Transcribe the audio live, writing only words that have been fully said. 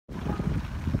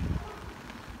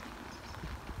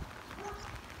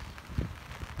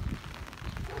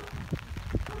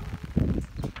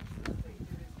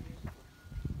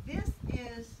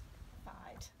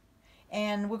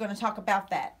and we're going to talk about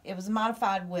that. It was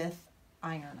modified with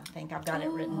iron, I think. I've got it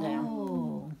written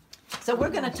down. So we're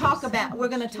going to talk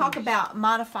about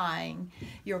modifying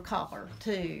your collar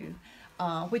too,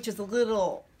 which is a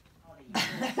little.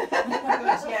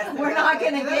 We're not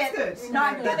going to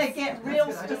get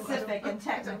real specific and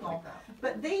technical,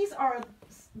 but these are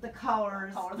the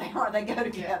colors. They go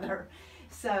together.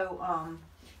 So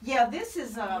yeah, this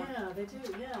is they do.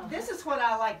 Yeah. This is what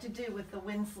I like to do with the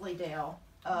Wensleydale.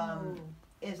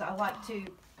 Is I like to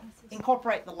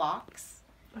incorporate the locks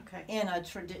in a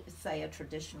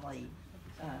traditionally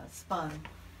spun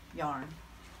yarn,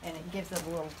 and it gives it a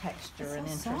little texture and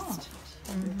interest.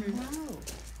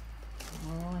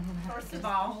 First of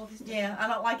all, yeah, I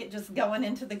don't like it just going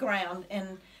into the ground,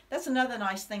 and that's another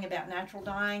nice thing about natural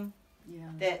dyeing.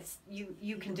 Yeah. That's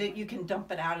you can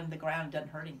dump it out in the ground, it doesn't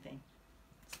hurt anything.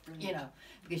 You know,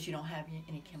 because you don't have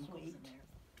any chemicals in there.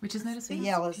 Which is meadowsweet? The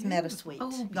yellow is meadowsweet.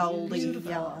 Oh, goldy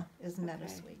beautiful. yellow is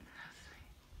meadowsweet.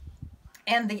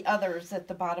 And the others at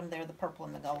the bottom there, the purple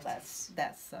and the gold, that's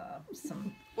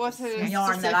some. Was it a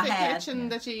yarn that I specific had. kitchen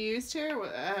that you used here?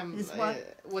 Is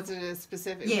what? Was it a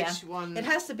specific which one? It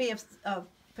has to be a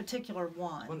particular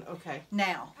one. Okay.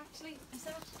 Now. Actually, is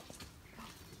that?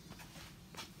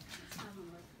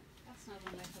 That's not a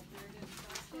makeup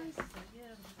there. It is.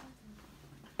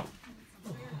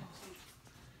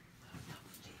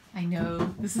 I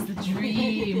know. This is the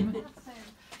dream.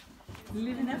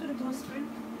 Living out of the clustering.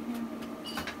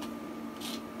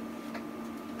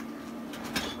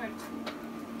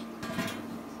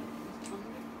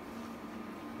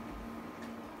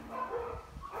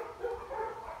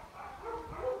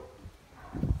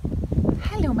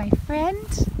 Hello, my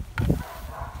friend.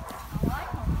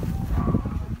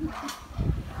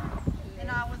 And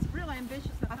I was really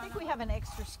ambitious. I think we have an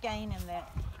extra skein in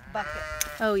that bucket.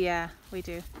 Oh yeah, we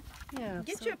do. Yeah.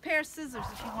 Get you a pair of scissors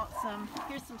if you want some.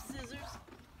 Here's some scissors.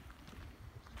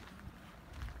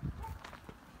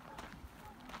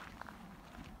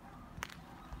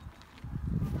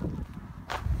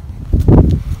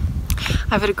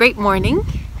 I've had a great morning.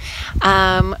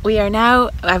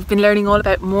 I've been learning all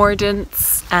about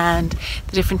mordants and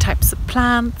the different types of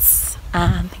plants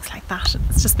and things like that.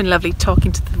 It's just been lovely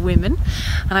talking to the women,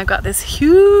 and I've got this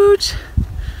huge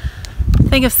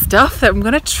thing of stuff that I'm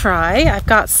going to try. I've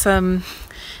got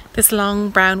this long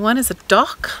brown one is a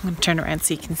dock. I'm going to turn around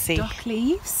so you can see. Dock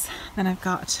leaves. Then I've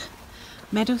got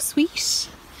meadowsweet.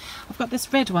 I've got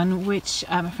this red one which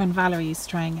my friend Valerie is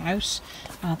trying out.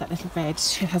 That little red,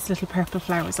 it has little purple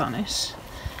flowers on it.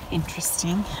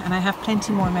 Interesting. And I have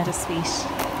plenty more meadowsweet.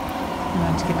 I'm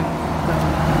going to give it a go.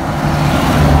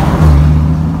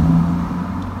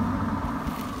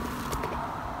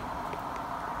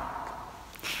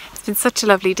 It's been such a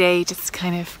lovely day, just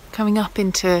kind of coming up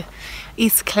into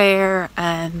East Clare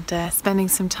and spending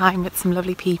some time with some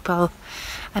lovely people.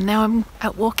 And now I'm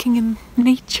out walking in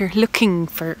nature looking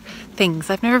for things.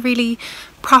 I've never really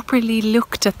properly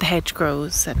looked at the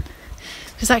hedgerows, and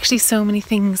there's actually so many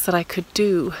things that I could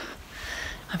do.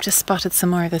 I've just spotted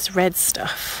some more of this red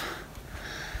stuff.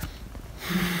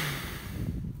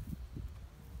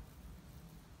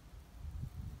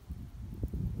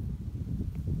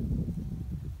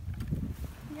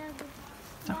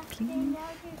 Duckling,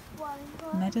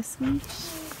 meadowsweet,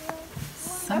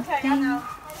 something. Okay, I know.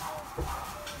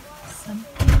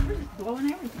 Something.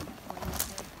 Blowing everything.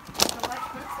 The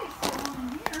electricity's still on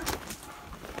here.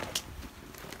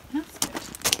 That's good.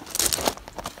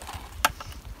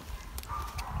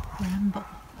 Bramble.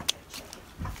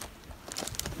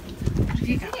 What have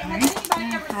you got, Mary? Anybody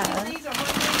ever seen these or what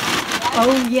are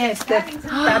Oh yes, the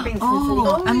crabbing.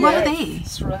 Oh, and what are they?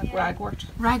 It's ragwort.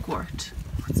 Ragwort.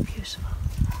 What's beautiful?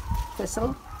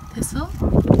 Thistle. Thistle.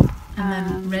 And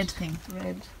then red thing.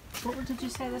 Red. What did you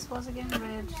say this was again?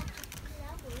 Red.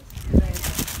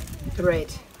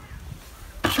 Red.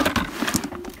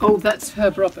 Oh, that's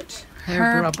Herb Robert.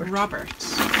 Herb Robert.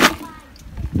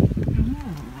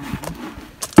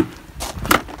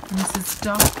 And this is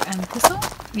dock and thistle?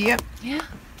 Yep. Yeah.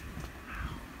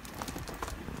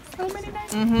 So many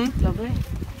nice. Mm-hmm. Lovely.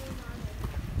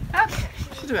 Okay.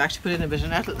 Should have actually put in a bit of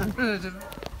nettle then.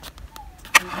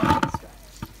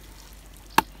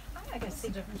 I guess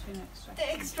What's the difference between extract?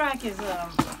 the extract is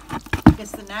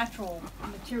it's the natural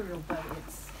material, but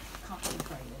it's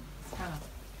concentrated. It's kind of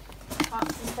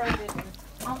concentrated.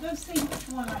 And I'll go see which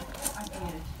one I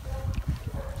did.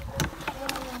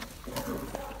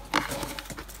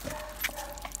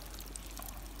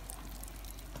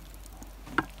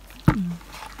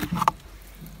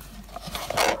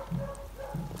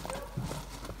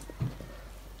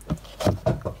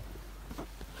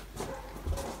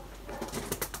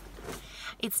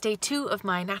 It's day 2 of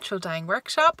my natural dyeing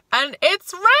workshop and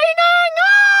it's raining!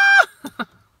 Ah!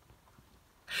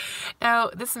 Now,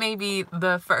 this may be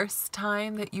the first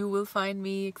time that you will find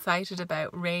me excited about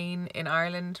rain in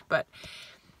Ireland, but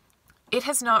it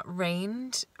has not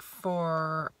rained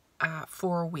for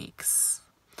 4 weeks.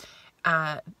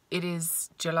 It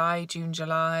is June,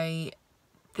 July.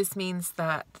 This means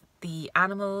that the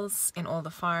animals in all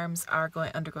the farms are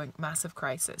undergoing massive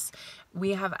crisis.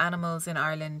 We have animals in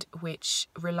Ireland which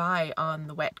rely on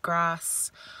the wet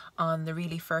grass, on the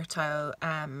really fertile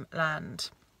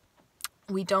land.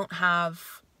 We don't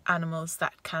have animals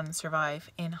that can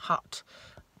survive in hot,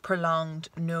 prolonged,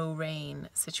 no rain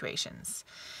situations.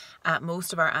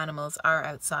 Most of our animals are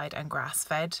outside and grass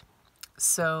fed.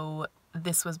 So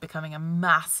this was becoming a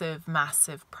massive,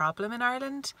 massive problem in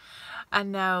Ireland, and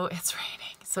now it's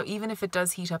raining. So even if it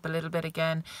does heat up a little bit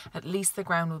again, at least the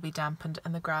ground will be dampened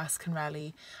and the grass can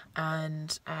rally,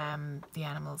 and the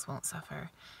animals won't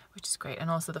suffer, which is great. And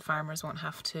also the farmers won't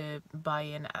have to buy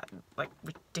in like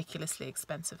ridiculously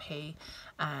expensive hay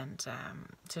and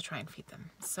to try and feed them.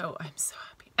 So I'm so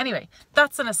happy. Anyway,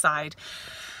 that's an aside.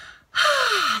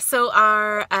 So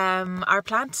our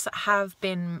plants have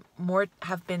been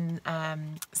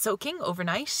soaking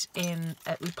overnight in.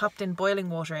 We popped in boiling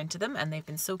water into them, and they've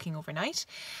been soaking overnight,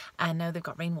 and now they've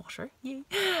got rainwater. Yay!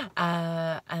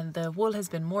 And the wool has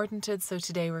been mordanted. So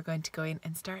today we're going to go in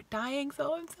and start dyeing.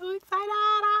 So I'm so excited!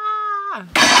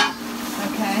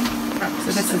 Okay.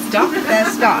 So this is dock.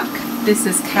 That's dock. This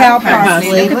is cow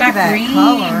parsley. Look at that green.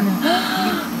 Color.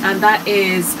 And that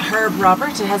is herb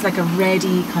Robert. It has like a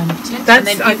reddy kind of tint.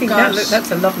 That's, I think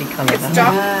that's a lovely colour. It's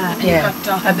dock. Yeah.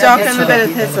 A dock and a bit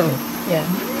of thistle. Yeah.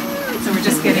 So we're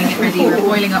just getting it ready. We're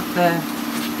boiling up the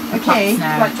Okay.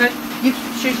 pots now. You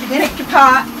should take your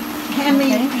pot. Hand me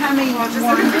one,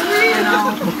 and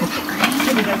I'll put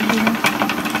it over here.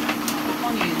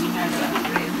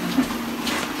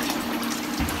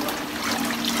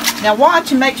 Now watch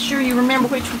and make sure you remember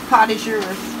which pot is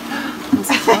yours.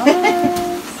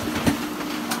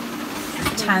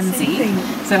 Tansy.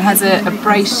 So it has a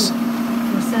bright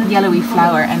yellowy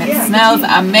flower and it smells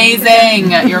amazing.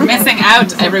 You're missing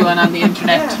out, everyone on the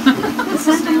internet. I'm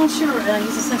not sure. I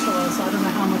use essential oil, so I don't know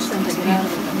how much then to get out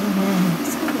of it.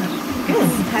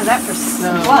 Have that for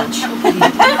lunch.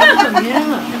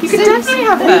 Yeah. You could definitely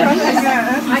have that.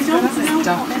 I don't know.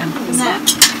 Dock and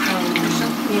thistle.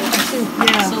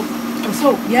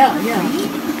 So, yeah.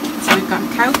 So we've got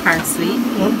cow parsley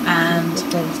and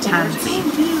tansy.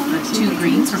 2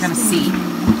 greens we're going to see.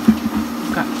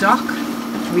 We've got dock,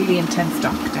 really intense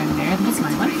dock down there. That's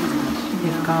my one.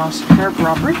 We've got herb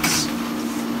Robert.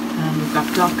 And we've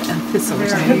got dock and thistle, which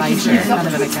is a lighter. Kind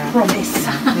of like a promise.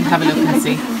 We'll have a look and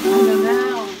see.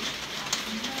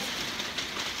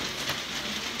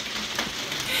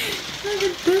 Look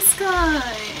at this guy.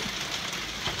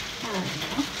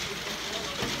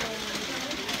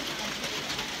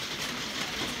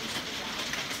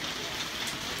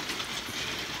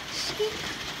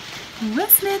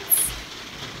 Westlets.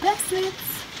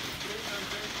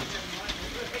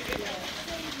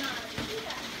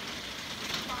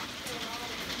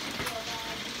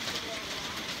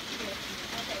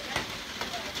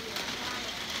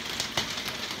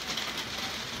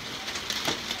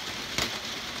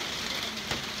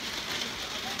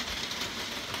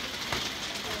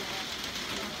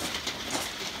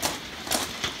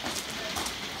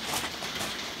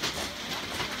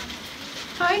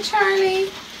 Hi, Charlie.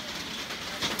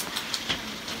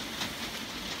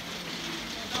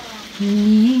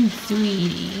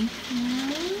 Sweetie.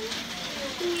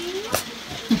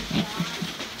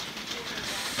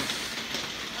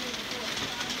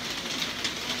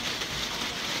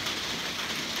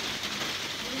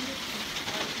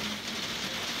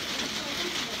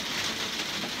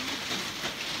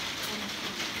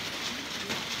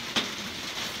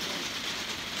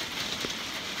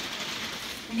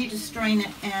 We need to strain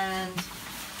it and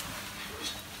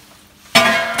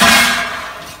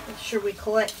make sure we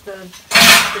collect the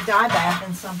dye bath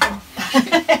in something.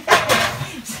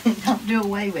 So don't do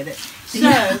away with it. So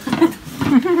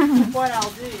what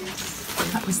I'll do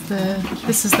is That was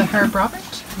this is the herb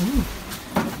Robert. Ooh.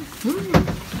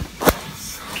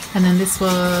 And then this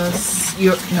was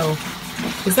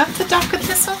was that the dock and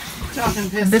thistle? Dock and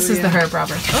thistle. And this is the herb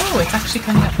Robert. Oh, it's actually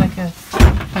coming up like a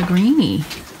greeny,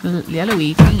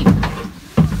 yellowy green.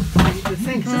 You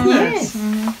think so? yes.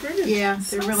 Brilliant. Yeah,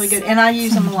 they're really good. And I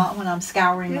use them a lot when I'm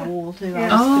scouring the wool too. I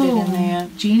just put it in there.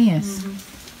 Genius.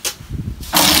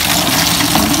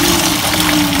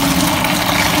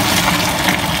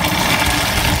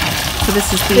 So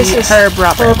this is the herb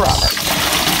Robert.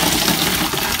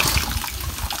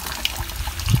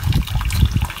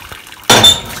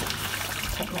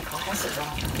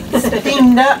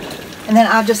 steamed up, and then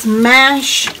I'll just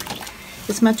mash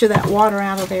as much of that water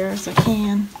out of there as I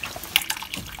can,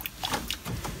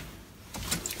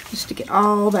 just to get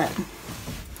all that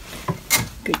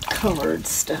good colored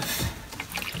stuff.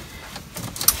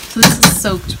 So this is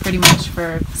soaked pretty much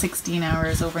for 16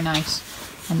 hours overnight,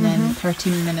 and then 30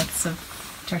 minutes to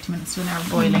an hour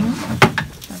boiling.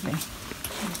 Lovely.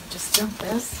 Just dump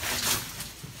this.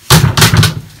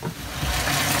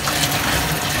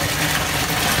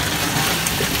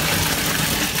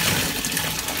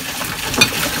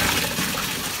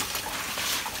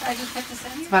 I just have to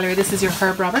send you. Valerie, this is your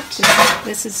herb Robert.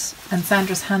 This is And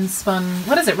Sandra's hand spun.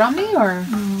 What is it, Romney or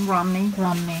Romney.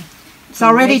 Romney? It's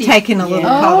already taken a little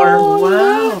color. Oh,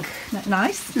 wow. Isn't that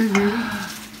nice?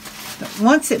 But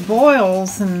once it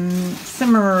boils and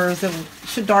simmers, it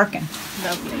should darken.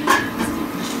 Lovely.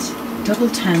 Double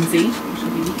tansy, which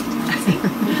will be tansy.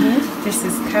 This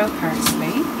is cow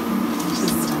parsley, which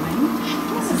is stunning.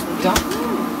 This is dock,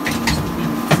 which will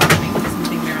be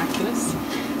something miraculous.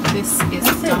 This is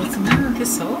dock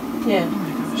thistle. Yeah. Oh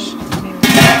my gosh.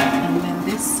 And then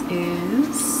this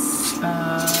is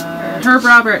herb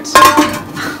Robert.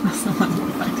 That's the one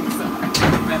we're finding so hard to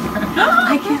remember.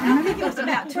 I think it was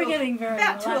about We're getting very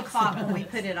about 2 relaxed. o'clock when we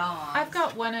put it on. I've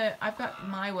got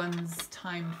my ones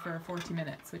timed for 40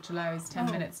 minutes, which allows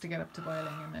 10 minutes to get up to boiling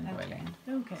and then boiling.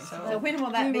 Okay, So when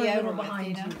will that we be were a over little with,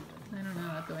 behind you know? I don't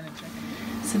know, I'll go in and check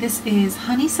it. So this is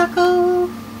honeysuckle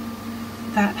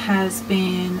that has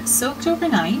been soaked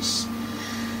overnight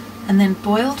and then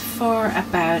boiled for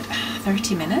about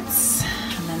 30 minutes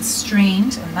and then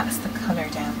strained, and that's the colour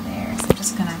down there. So I'm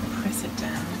just going to press it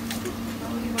down.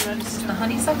 Is the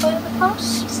honeysuckle in the pot?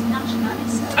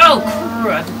 Oh,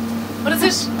 crud. What is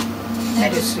it?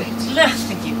 Meadowsweet.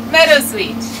 Thank you.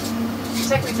 Meadowsweet.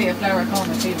 Technically a flower, I call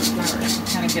my favourite flower. I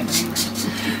kind of get the name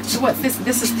right. So what's this?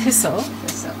 This is thistle.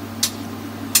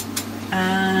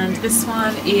 And this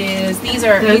one is, these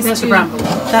are, these That's two, a bramble.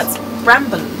 That's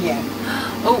bramble. Yeah.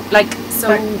 Oh, like,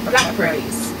 so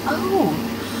blackberries. Oh.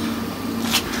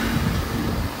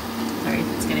 Sorry,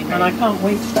 it's getting And ready. I can't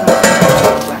wait to try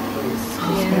blackberries.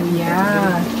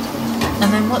 Yeah.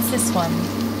 And then what's this one?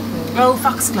 Oh,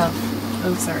 foxglove.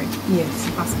 Oh, sorry. Yes.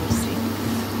 Impossible to see.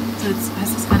 So it has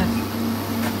this kind of.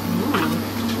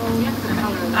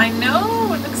 Ooh. I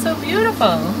know, it looks so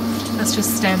beautiful. That's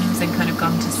just stems and kind of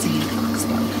gone to seed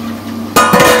foxglove.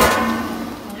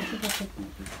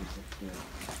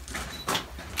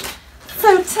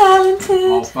 So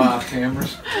talented. All 5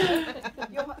 cameras.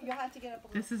 You'll have to get up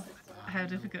a This is how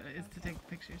difficult it is to take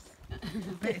pictures.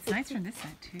 But it's nice from this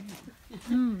side too.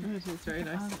 It is very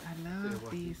nice. I love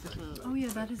these little. Oh yeah,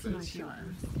 that is a nice shot.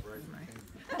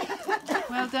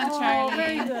 Well done, Charlie.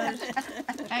 Very good.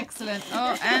 Excellent.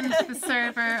 Oh, and the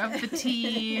server of the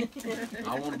tea.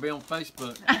 I want to be on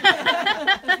Facebook.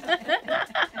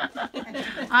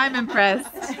 I'm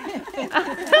impressed.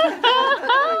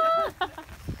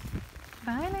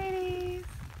 Bye, ladies.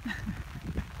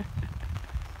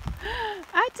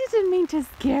 I didn't mean to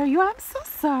scare you. I'm so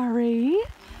sorry.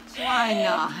 Why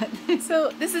not?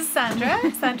 So this is Sandra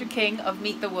King of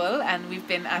Meet the Wool, and we've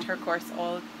been at her course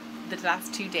all the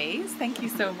last 2 days. Thank you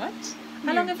so much.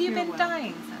 How long have you been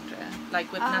dyeing, Sandra?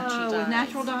 Like with natural dyes? With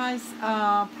natural dyes,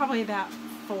 probably about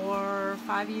 4 or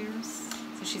 5 years.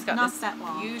 So she's got Not this that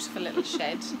long. beautiful little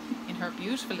shed in her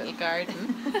beautiful little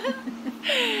garden.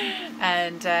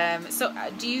 And so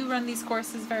do you run these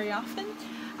courses very often?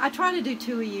 I try to do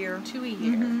 2 a year. 2 a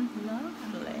year.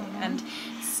 Lovely. And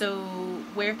so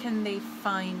where can they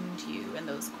find you in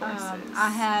those courses? I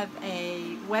have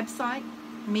a website,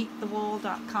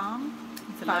 meetthewool.com.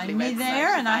 It's a Find lovely me website there,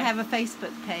 to and I find. have a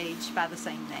Facebook page by the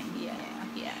same name. Yeah.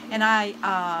 And I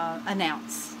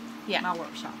announce Yeah. my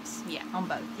workshops. Yeah. On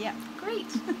both. Yeah. Great.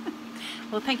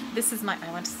 Well, thank you. This is I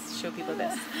want to show people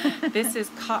this. This is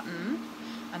cotton,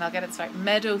 and I'll get it started.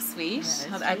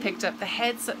 Meadowsweet. I picked up the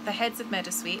heads of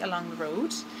meadowsweet along the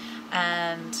road,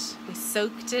 and we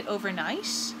soaked it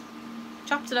overnight.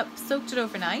 Chopped it up, soaked it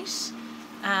overnight,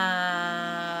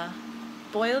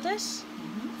 boiled it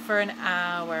for an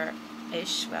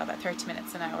hour-ish, well, about 30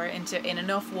 minutes, an hour, in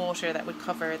enough water that would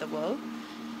cover the wool.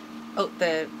 Oh,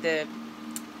 the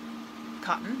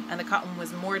cotton, and the cotton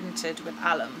was mordanted with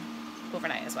alum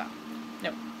overnight as well.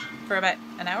 No, for about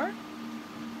an hour.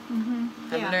 I'm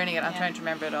learning it. I'm trying to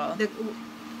remember it all. We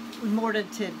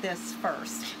mordanted this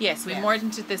first. Yes, we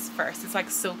mordanted this first. It's like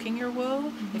soaking your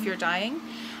wool if you're dyeing,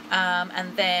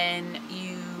 and then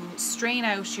you strain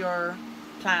out your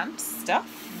plant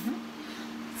stuff.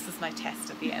 This is my test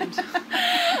at the end.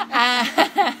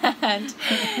 And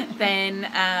then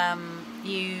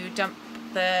you dump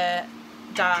the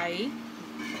dye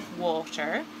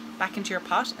water back into your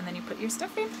pot, and then you put your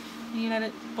stuff in and you let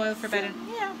it boil for about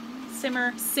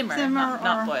simmer,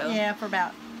 not boil. Yeah, for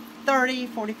about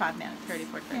 30-45 minutes.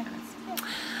 30-45 minutes.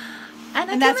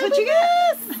 And that's what you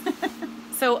get.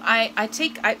 So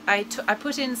I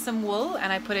put in some wool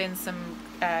and I put in some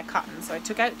cotton. So I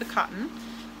took out the cotton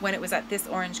when it was at this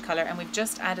orange color, and we've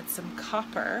just added some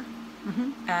copper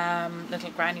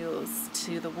little granules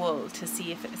to the wool to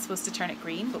see if it's supposed to turn it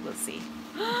green, but we'll see.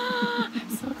 I'm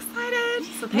so excited.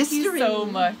 So thank you so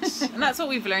much. And that's what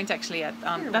we've learned actually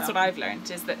that's what I've learned,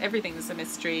 is that everything is a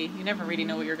mystery. You never really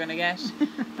know what you're going to get,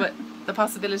 but the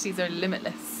possibilities are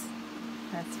limitless.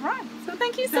 That's right. So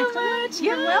thank you so much.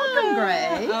 You're welcome,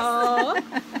 Grace. Oh.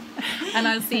 And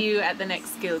I'll see you at the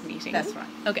next guild meeting. That's right.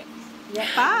 Okay. Yeah.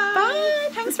 Bye. Bye.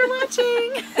 Thanks for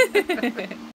watching.